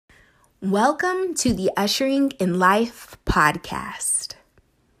Welcome to the Ushering in Life podcast.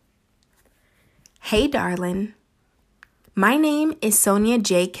 Hey, darling. My name is Sonia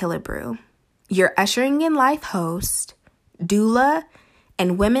J. Killebrew, your Ushering in Life host, doula,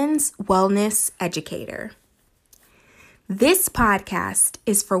 and women's wellness educator. This podcast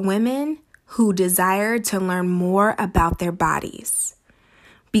is for women who desire to learn more about their bodies,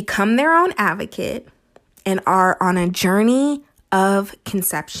 become their own advocate, and are on a journey of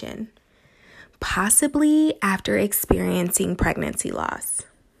conception, possibly after experiencing pregnancy loss.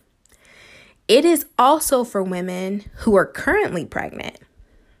 It is also for women who are currently pregnant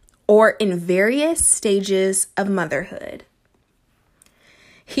or in various stages of motherhood.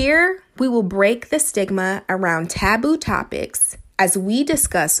 Here, we will break the stigma around taboo topics as we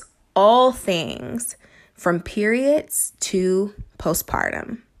discuss all things from periods to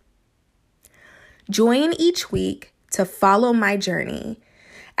postpartum. Join each week to follow my journey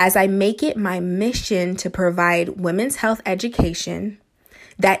as I make it my mission to provide women's health education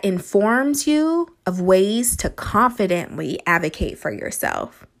that informs you of ways to confidently advocate for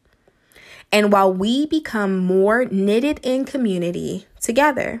yourself. And while we become more knitted in community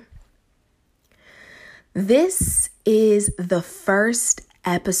together. This is the first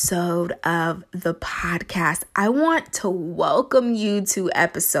episode of the podcast. I want to welcome you to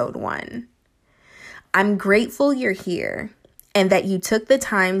episode 1. I'm grateful you're here and that you took the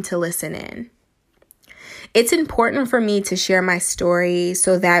time to listen in. It's important for me to share my story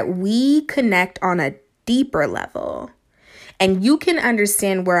so that we connect on a deeper level and you can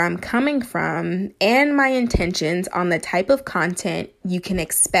understand where I'm coming from and my intentions on the type of content you can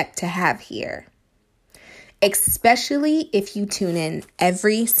expect to have here, especially if you tune in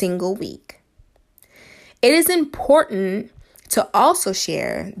every single week. It is important to also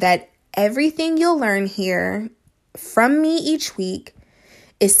share that everything you'll learn here from me each week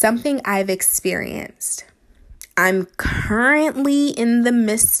is something I've experienced. I'm currently in the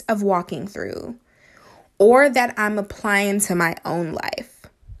midst of walking through, or that I'm applying to my own life.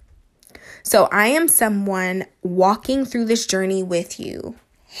 So I am someone walking through this journey with you,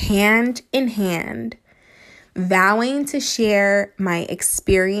 hand in hand, vowing to share my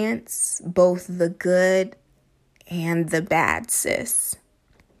experience, both the good and the bad, sis.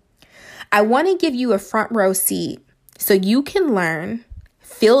 I want to give you a front row seat so you can learn,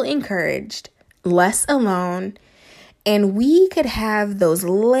 feel encouraged, less alone, and we could have those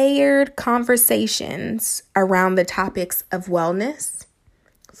layered conversations around the topics of wellness,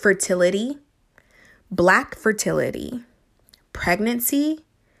 fertility, Black fertility, pregnancy,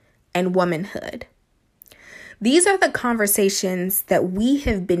 and womanhood. These are the conversations that we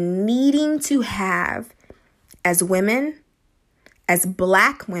have been needing to have as women, as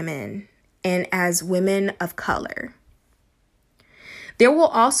Black women, and as women of color. There will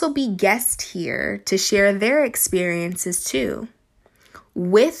also be guests here to share their experiences too,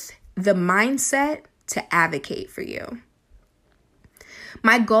 with the mindset to advocate for you.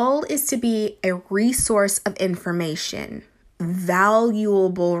 My goal is to be a resource of information,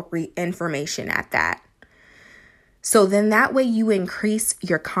 valuable information at that. So then that way you increase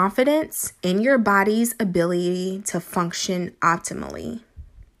your confidence in your body's ability to function optimally.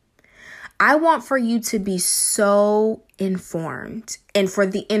 I want for you to be so informed and for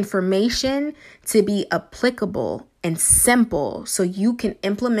the information to be applicable and simple so you can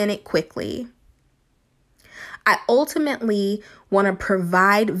implement it quickly. I ultimately want to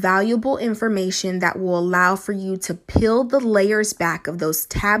provide valuable information that will allow for you to peel the layers back of those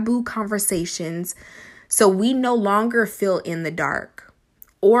taboo conversations so we no longer feel in the dark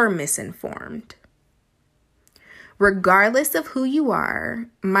or misinformed. Regardless of who you are,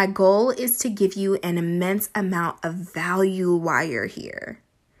 my goal is to give you an immense amount of value while you're here.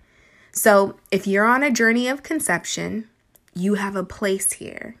 So if you're on a journey of conception, you have a place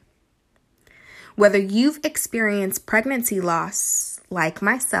here. Whether you've experienced pregnancy loss like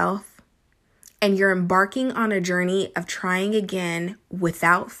myself, and you're embarking on a journey of trying again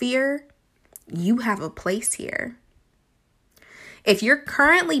without fear, you have a place here. If you're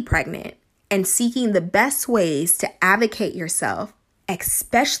currently pregnant, and seeking the best ways to advocate yourself,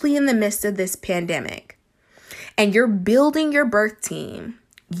 especially in the midst of this pandemic, and you're building your birth team,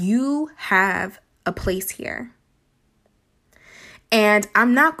 you have a place here. And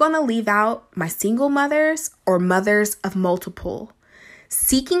I'm not going to leave out my single mothers or mothers of multiple,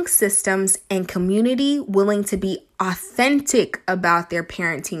 seeking systems and community willing to be authentic about their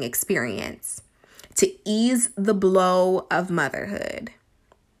parenting experience to ease the blow of motherhood.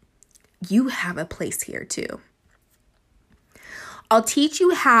 You have a place here too. I'll teach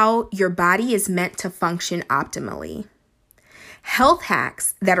you how your body is meant to function optimally, health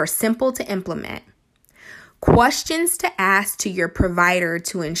hacks that are simple to implement, questions to ask to your provider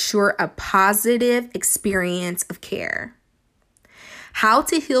to ensure a positive experience of care, how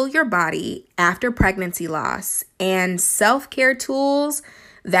to heal your body after pregnancy loss, and self-care tools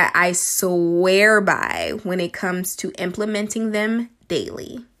that I swear by when it comes to implementing them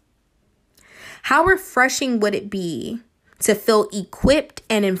daily. How refreshing would it be to feel equipped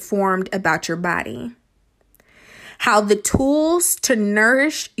and informed about your body? How the tools to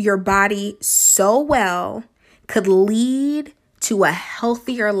nourish your body so well could lead to a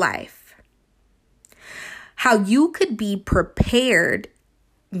healthier life. How you could be prepared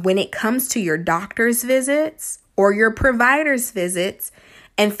when it comes to your doctor's visits or your provider's visits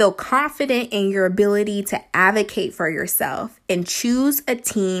and feel confident in your ability to advocate for yourself and choose a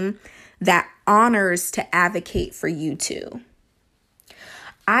team that honors to advocate for you too.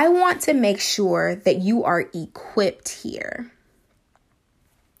 I want to make sure that you are equipped here.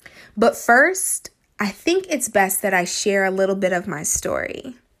 But first, I think it's best that I share a little bit of my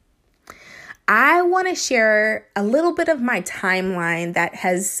story. I want to share a little bit of my timeline that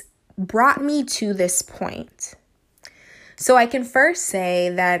has brought me to this point. So I can first say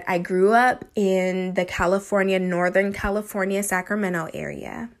that I grew up in the Northern California, Sacramento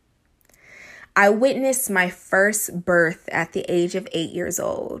area. I witnessed my first birth at the age of 8 years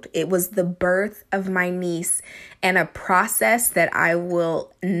old. It was the birth of my niece and a process that I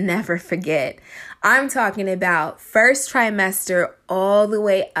will never forget. I'm talking about first trimester all the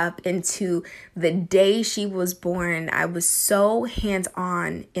way up into the day she was born. I was so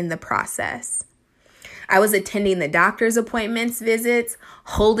hands-on in the process. I was attending the doctor's appointments, visits,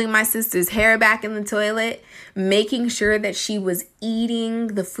 holding my sister's hair back in the toilet, making sure that she was eating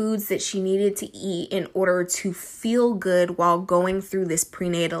the foods that she needed to eat in order to feel good while going through this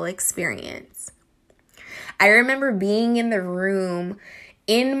prenatal experience. I remember being in the room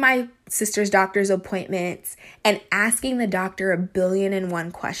in my sister's doctor's appointments and asking the doctor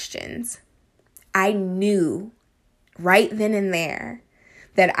 1,000,001 questions. I knew right then and there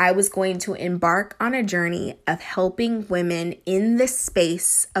that I was going to embark on a journey of helping women in the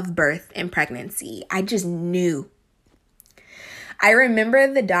space of birth and pregnancy. I just knew. I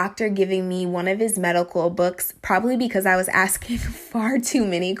remember the doctor giving me one of his medical books, probably because I was asking far too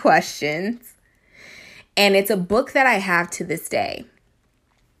many questions. And it's a book that I have to this day.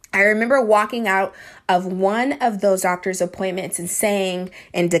 I remember walking out of one of those doctor's appointments and saying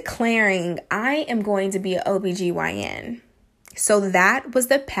and declaring, I am going to be an OBGYN. So that was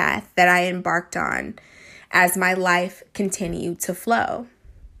the path that I embarked on as my life continued to flow.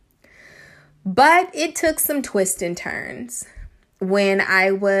 But it took some twists and turns. When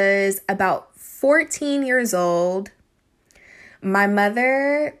I was about 14 years old, my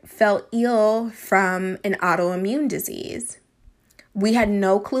mother fell ill from an autoimmune disease. We had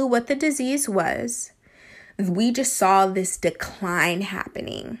no clue what the disease was. We just saw this decline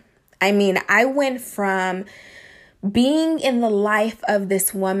happening. I mean, I went from being in the life of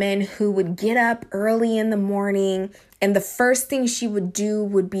this woman who would get up early in the morning and the first thing she would do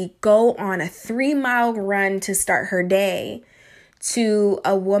would be go on a 3-mile run to start her day, to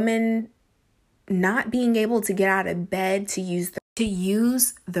a woman not being able to get out of bed to use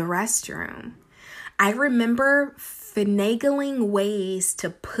the restroom. I remember finagling ways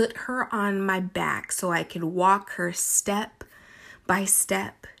to put her on my back so I could walk her step by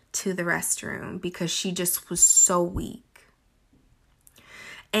step to the restroom because she just was so weak.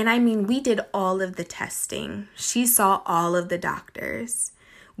 And I mean, we did all of the testing. She saw all of the doctors.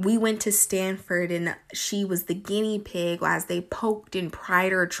 We went to Stanford and she was the guinea pig as they poked and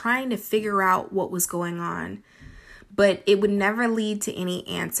pried her, trying to figure out what was going on. But it would never lead to any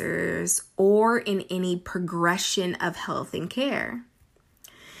answers or in any progression of health and care.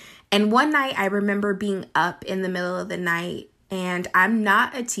 And one night I remember being up in the middle of the night. And I'm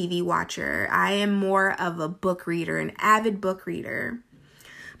not a TV watcher. I am more of a book reader, an avid book reader.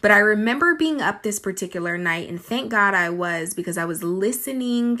 But I remember being up this particular night, and thank God I was, because I was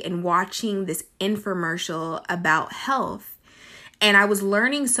listening and watching this infomercial about health. And I was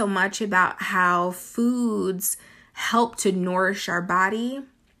learning so much about how foods help to nourish our body,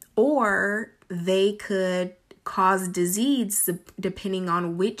 or they could cause disease depending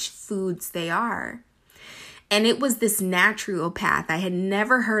on which foods they are. And it was this naturopath. I had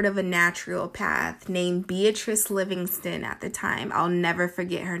never heard of a naturopath named Beatrice Livingston at the time. I'll never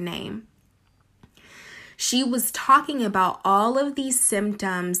forget her name. She was talking about all of these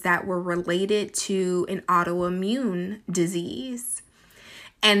symptoms that were related to an autoimmune disease.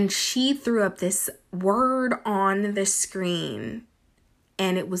 And she threw up this word on the screen.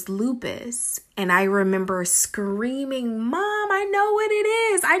 and it was lupus. And I remember screaming, "Mom, I know what it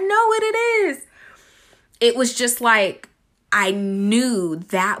is. I know what it is." It was just like, I knew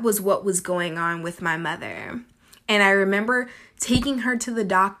that was what was going on with my mother. And I remember taking her to the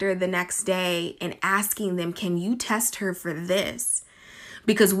doctor the next day and asking them, "Can you test her for this?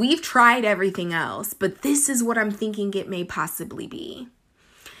 Because we've tried everything else, but this is what I'm thinking it may possibly be."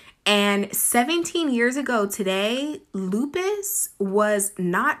 And 17 years ago today, lupus was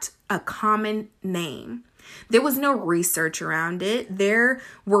not a common name. There was no research around it. There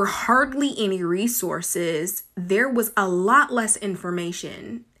were hardly any resources. There was a lot less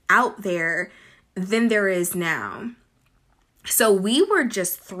information out there than there is now. So we were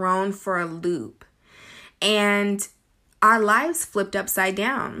just thrown for a loop, and our lives flipped upside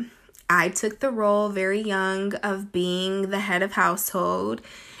down. I took the role very young of being the head of household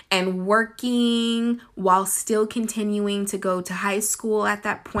and working while still continuing to go to high school at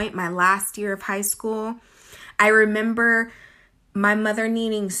that point, my last year of high school. I remember my mother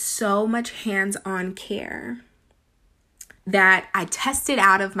needing so much hands-on care that I tested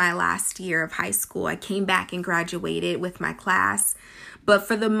out of my last year of high school. I came back and graduated with my class, but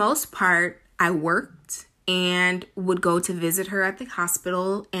for the most part, I worked and would go to visit her at the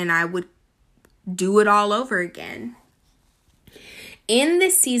hospital, and I would do it all over again. In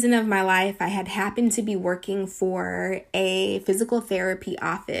this season of my life, I had happened to be working for a physical therapy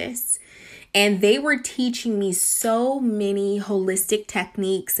office, and they were teaching me so many holistic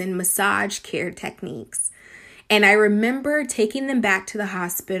techniques and massage care techniques. And I remember taking them back to the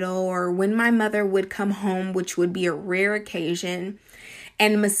hospital, or when my mother would come home, which would be a rare occasion,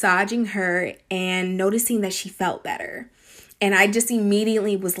 and massaging her and noticing that she felt better. And I just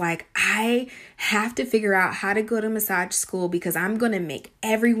immediately was like, I have to figure out how to go to massage school because I'm going to make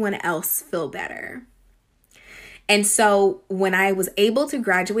everyone else feel better. And so when I was able to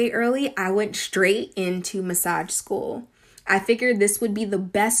graduate early, I went straight into massage school. I figured this would be the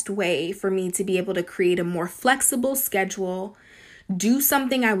best way for me to be able to create a more flexible schedule, do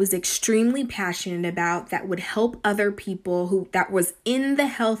something I was extremely passionate about that would help other people that was in the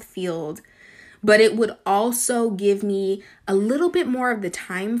health field, but it would also give me a little bit more of the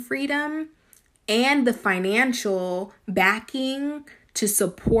time freedom and the financial backing to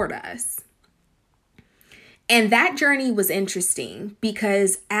support us. And that journey was interesting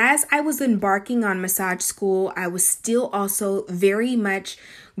because as I was embarking on massage school, I was still also very much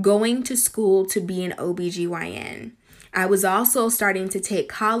going to school to be an OBGYN. I was also starting to take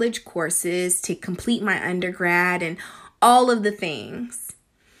college courses to complete my undergrad and all of the things.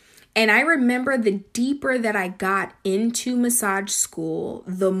 And I remember the deeper that I got into massage school,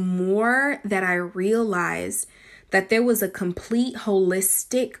 the more that I realized that there was a complete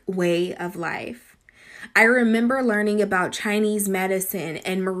holistic way of life. I remember learning about Chinese medicine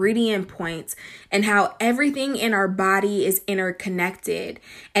and meridian points and how everything in our body is interconnected.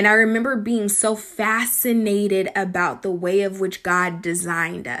 And I remember being so fascinated about the way of which God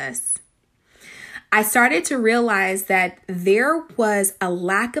designed us. I started to realize that there was a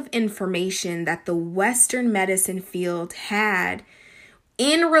lack of information that the Western medicine field had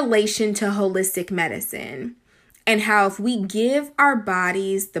in relation to holistic medicine, and how if we give our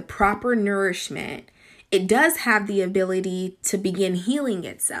bodies the proper nourishment, it does have the ability to begin healing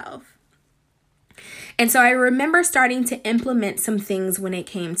itself. And so I remember starting to implement some things when it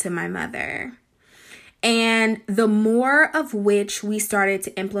came to my mother. And the more of which we started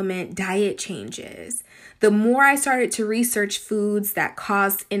to implement diet changes, the more I started to research foods that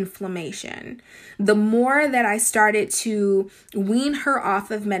caused inflammation, the more that I started to wean her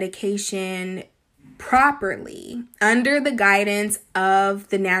off of medication properly under the guidance of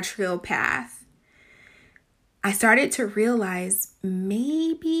the naturopath, I started to realize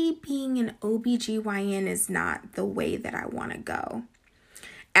maybe being an OBGYN is not the way that I want to go.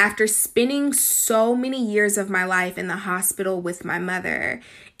 After spending so many years of my life in the hospital with my mother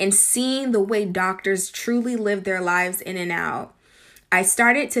and seeing the way doctors truly live their lives in and out, I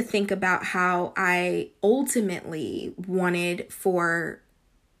started to think about how I ultimately wanted for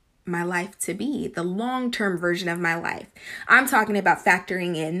my life to be, the long-term version of my life. I'm talking about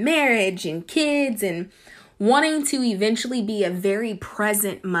factoring in marriage and kids and wanting to eventually be a very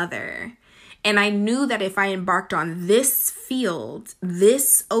present mother. And I knew that if I embarked on this field,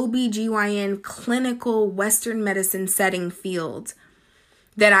 this OBGYN clinical Western medicine setting field,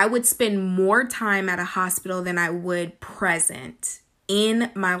 that I would spend more time at a hospital than I would present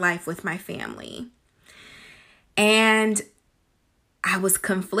in my life with my family. And I was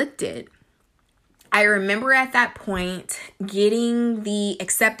conflicted. I remember at that point getting the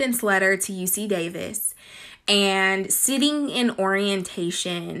acceptance letter to UC Davis and sitting in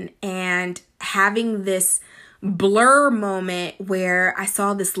orientation and having this blur moment where I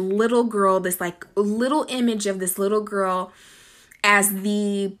saw this little girl, this like little image of this little girl as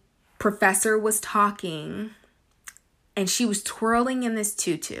the professor was talking, and she was twirling in this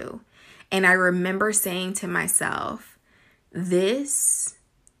tutu. And I remember saying to myself, this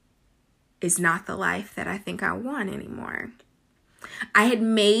is not the life that I think I want anymore. I had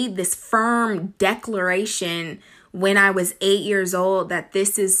made this firm declaration when I was 8 years old that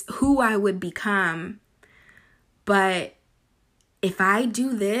this is who I would become. But if I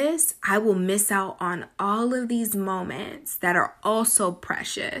do this, I will miss out on all of these moments that are also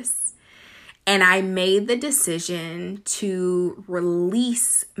precious. And I made the decision to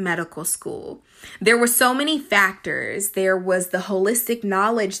release medical school. There were so many factors. There was the holistic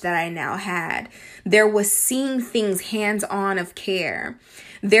knowledge that I now had. There was seeing things hands-on of care.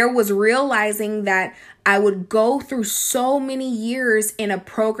 There was realizing that I would go through so many years in a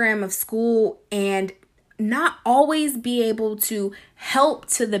program of school and not always be able to help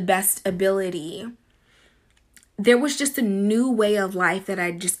to the best ability. There was just a new way of life that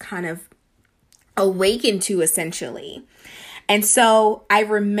I just kind of awakened to, essentially. And so I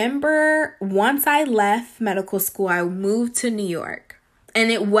remember once I left medical school, I moved to New York.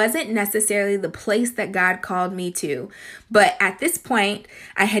 And it wasn't necessarily the place that God called me to. But at this point,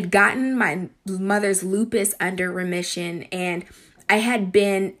 I had gotten my mother's lupus under remission. And I had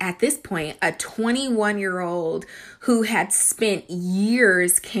been, at this point, a 21-year-old who had spent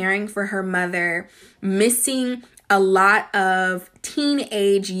years caring for her mother, missing a lot of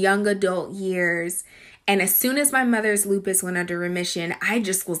teenage, young adult years. And as soon as my mother's lupus went under remission, I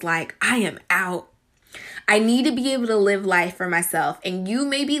just was like, I am out. I need to be able to live life for myself. And you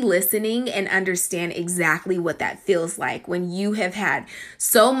may be listening and understand exactly what that feels like when you have had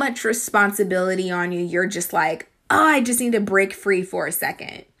so much responsibility on you. You're just like, oh, I just need to break free for a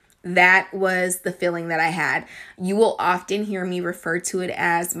second. That was the feeling that I had. You will often hear me refer to it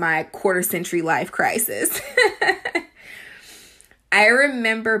as my quarter century life crisis. I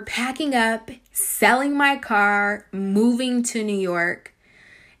remember packing up, selling my car, moving to New York,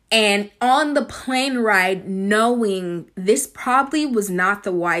 and on the plane ride, knowing this probably was not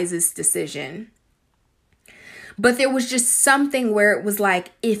the wisest decision. But there was just something where it was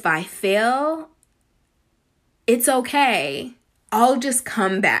like, if I fail, it's okay. I'll just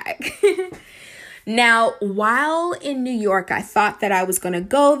come back. Now, while in New York, I thought that I was going to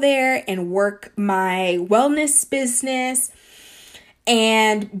go there and work my wellness business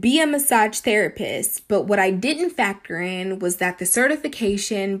and be a massage therapist. But what I didn't factor in was that the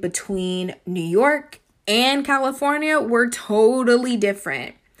certification between New York and California were totally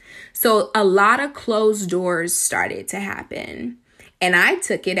different. So a lot of closed doors started to happen. And I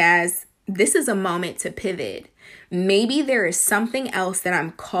took it as, this is a moment to pivot. Maybe there is something else that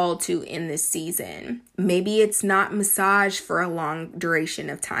I'm called to in this season. Maybe it's not massage for a long duration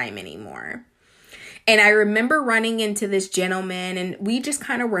of time anymore. And I remember running into this gentleman, and we just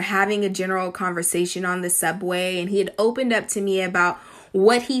kind of were having a general conversation on the subway, and he had opened up to me about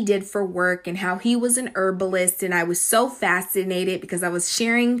what he did for work and how he was an herbalist. And I was so fascinated because I was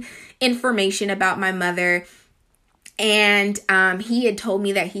sharing information about my mother. And he had told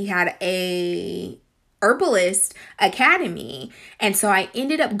me that he had a herbalist academy. And so I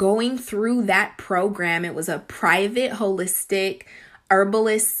ended up going through that program. It was a private holistic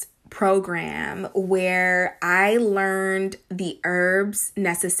herbalist program where I learned the herbs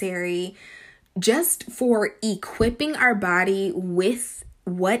necessary just for equipping our body with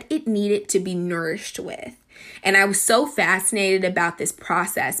what it needed to be nourished with. And I was so fascinated about this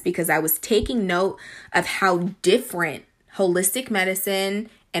process because I was taking note of how different holistic medicine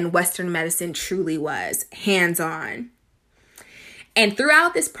and Western medicine truly was, hands-on. And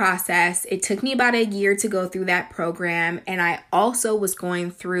throughout this process, it took me about a year to go through that program. And I also was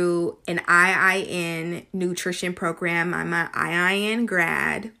going through an IIN nutrition program. I'm an IIN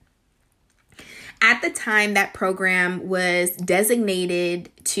grad. At the time, that program was designated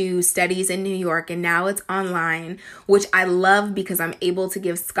to studies in New York, and now it's online, which I love because I'm able to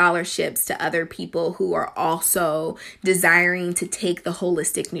give scholarships to other people who are also desiring to take the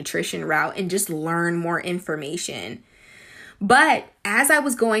holistic nutrition route and just learn more information. But as I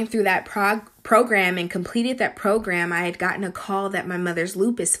was going through that program and completed that program, I had gotten a call that my mother's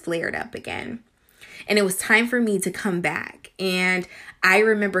lupus flared up again. And it was time for me to come back. And I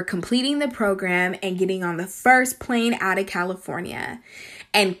remember completing the program and getting on the first plane out of California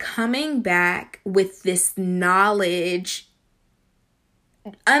and coming back with this knowledge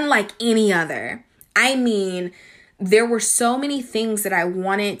unlike any other. I mean, there were so many things that I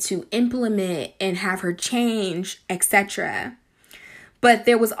wanted to implement and have her change, etc. But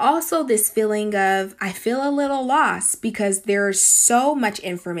there was also this feeling of, I feel a little lost because there's so much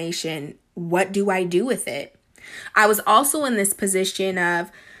information. What do I do with it? I was also in this position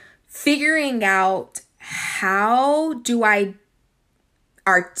of figuring out, how do I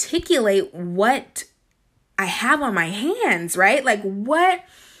articulate what I have on my hands, right? Like, what?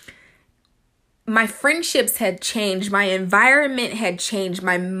 My friendships had changed. My environment had changed.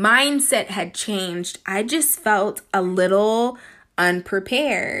 My mindset had changed. I just felt a little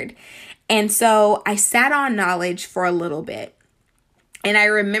unprepared. And so I sat on knowledge for a little bit. And I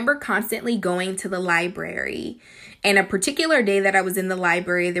remember constantly going to the library. And a particular day that I was in the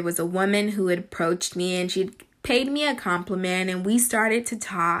library, there was a woman who had approached me and she paid me a compliment and we started to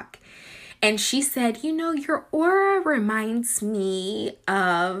talk. And she said, your aura reminds me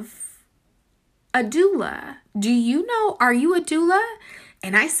of a doula. Are you a doula?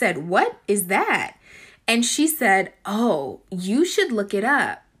 And I said, what is that? And she said, oh, you should look it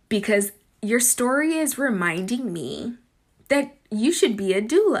up because your story is reminding me that you should be a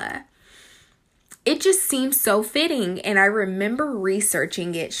doula. It just seems so fitting. And I remember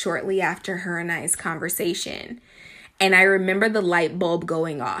researching it shortly after her and I's conversation. And I remember the light bulb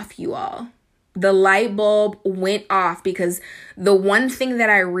going off, you all. The light bulb went off because the one thing that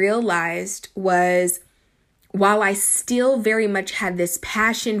I realized was, while I still very much had this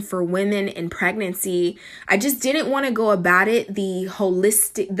passion for women in pregnancy, I just didn't want to go about it the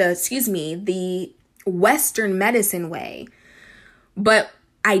Western medicine way. But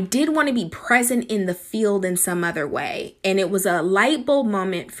I did want to be present in the field in some other way. And it was a light bulb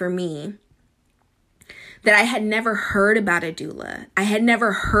moment for me that I had never heard about a doula. I had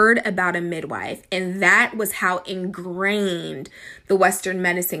never heard about a midwife. And that was how ingrained the Western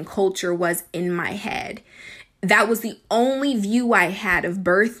medicine culture was in my head. That was the only view I had of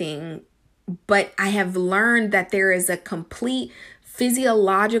birthing. But I have learned that there is a complete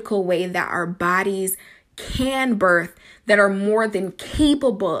physiological way that our bodies can birth, that are more than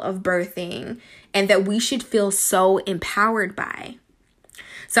capable of birthing, and that we should feel so empowered by.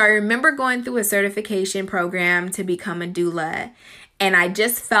 So I remember going through a certification program to become a doula, and I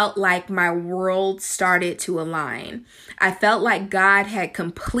just felt like my world started to align. I felt like God had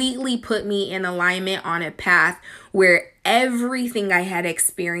completely put me in alignment on a path where everything I had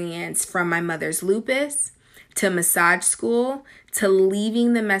experienced, from my mother's lupus to massage school, to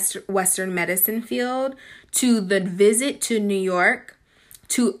leaving the Western medicine field, to the visit to New York,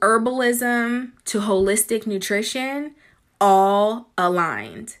 to herbalism, to holistic nutrition, all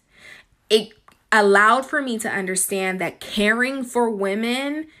aligned. It allowed for me to understand that caring for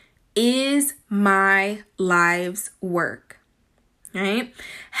women is my life's work, right?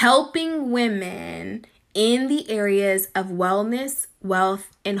 Helping women in the areas of wellness,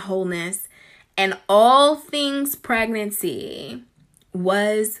 wealth, and wholeness, and all things pregnancy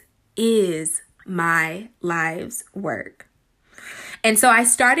is my life's work. And so I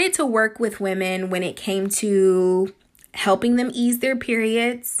started to work with women when it came to helping them ease their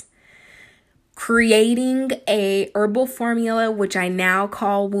periods, creating a herbal formula, which I now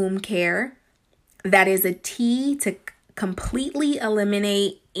call womb care, that is a tea to completely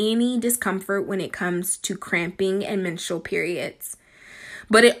eliminate any discomfort when it comes to cramping and menstrual periods.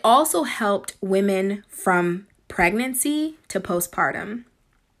 But it also helped women from pregnancy to postpartum.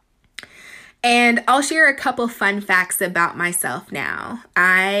 And I'll share a couple fun facts about myself now.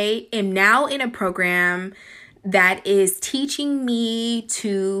 I am now in a program that is teaching me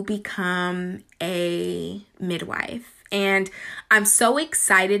to become a midwife. And I'm so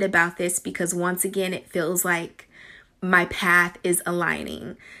excited about this because once again, it feels like my path is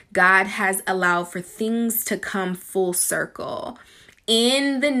aligning. God has allowed for things to come full circle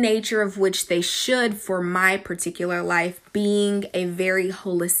in the nature of which they should for my particular life, being a very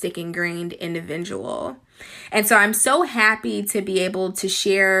holistic, ingrained individual. And so I'm so happy to be able to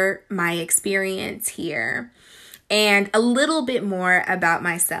share my experience here. And a little bit more about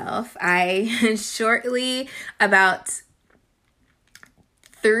myself. I shortly, about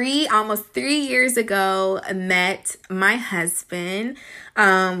almost 3 years ago, met my husband.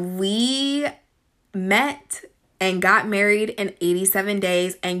 We met and got married in 87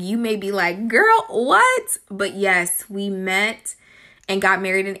 days. And you may be like, girl, what? But yes, we met and got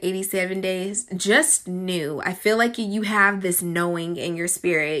married in 87 days. Just knew. I feel like you have this knowing in your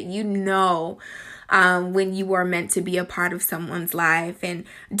spirit. You know when you are meant to be a part of someone's life. And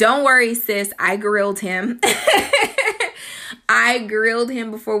don't worry, sis, I grilled him. I grilled him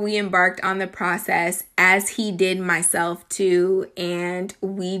before we embarked on the process, as he did myself too. And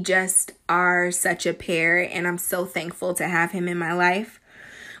we just are such a pair, and I'm so thankful to have him in my life.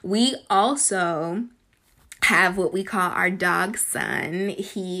 We also have what we call our dog son.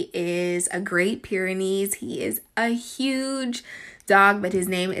 He is a Great Pyrenees. He is a huge dog, but his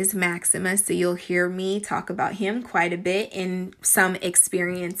name is Maximus. So you'll hear me talk about him quite a bit in some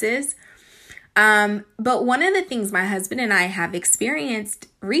experiences. But one of the things my husband and I have experienced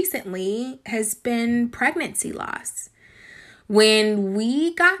recently has been pregnancy loss. When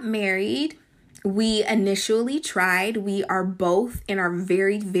we got married, we initially tried. We are both in our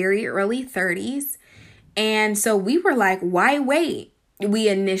very, very early 30s. And so we were like, why wait? We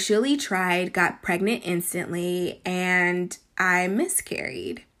initially tried, got pregnant instantly, and I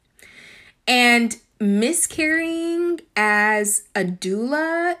miscarried. And miscarrying as a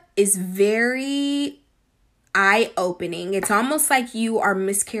doula is very eye-opening. It's almost like you are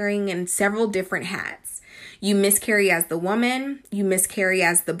miscarrying in several different hats. You miscarry as the woman, you miscarry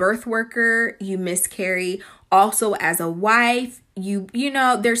as the birth worker, you miscarry also as a wife. You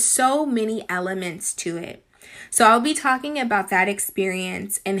know, there's so many elements to it. So I'll be talking about that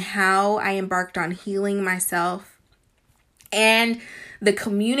experience and how I embarked on healing myself and the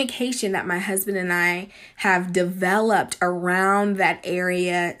communication that my husband and I have developed around that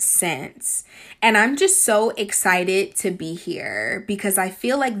area since. And I'm just so excited to be here because I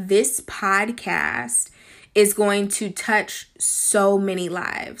feel like this podcast is going to touch so many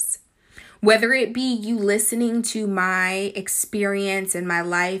lives. Whether it be you listening to my experience in my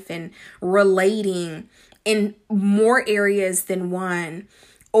life and relating in more areas than one,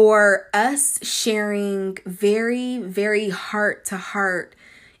 or us sharing very, very heart-to-heart,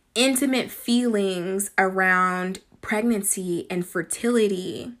 intimate feelings around pregnancy and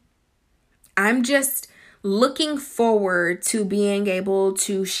fertility. I'm just looking forward to being able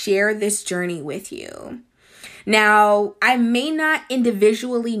to share this journey with you. Now, I may not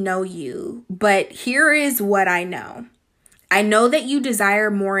individually know you, but here is what I know. I know that you desire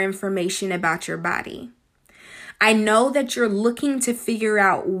more information about your body. I know that you're looking to figure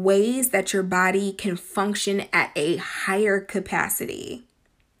out ways that your body can function at a higher capacity.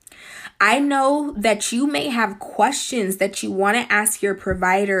 I know that you may have questions that you want to ask your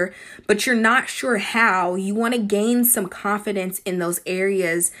provider, but you're not sure how. You want to gain some confidence in those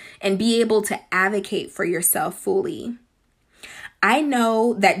areas and be able to advocate for yourself fully. I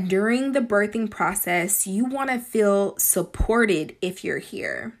know that during the birthing process, you want to feel supported if you're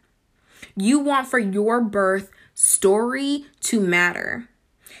here. You want for your birth story to matter.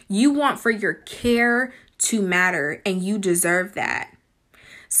 You want for your care to matter, and you deserve that.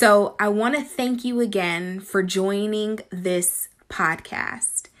 So I want to thank you again for joining this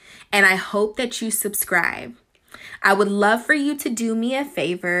podcast, and I hope that you subscribe. I would love for you to do me a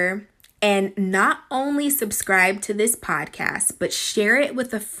favor and not only subscribe to this podcast, but share it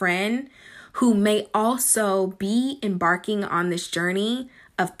with a friend who may also be embarking on this journey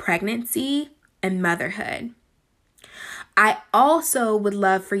of pregnancy and motherhood. I also would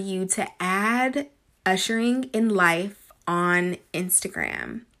love for you to add Ushering in Life on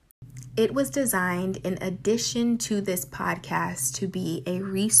Instagram. It was designed in addition to this podcast to be a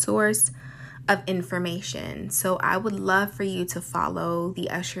resource of information. So I would love for you to follow the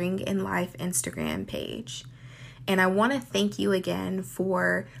Ushering in Life Instagram page. And I want to thank you again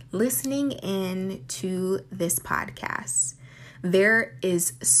for listening in to this podcast. There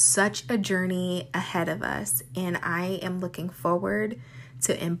is such a journey ahead of us, and I am looking forward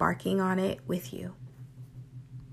to embarking on it with you.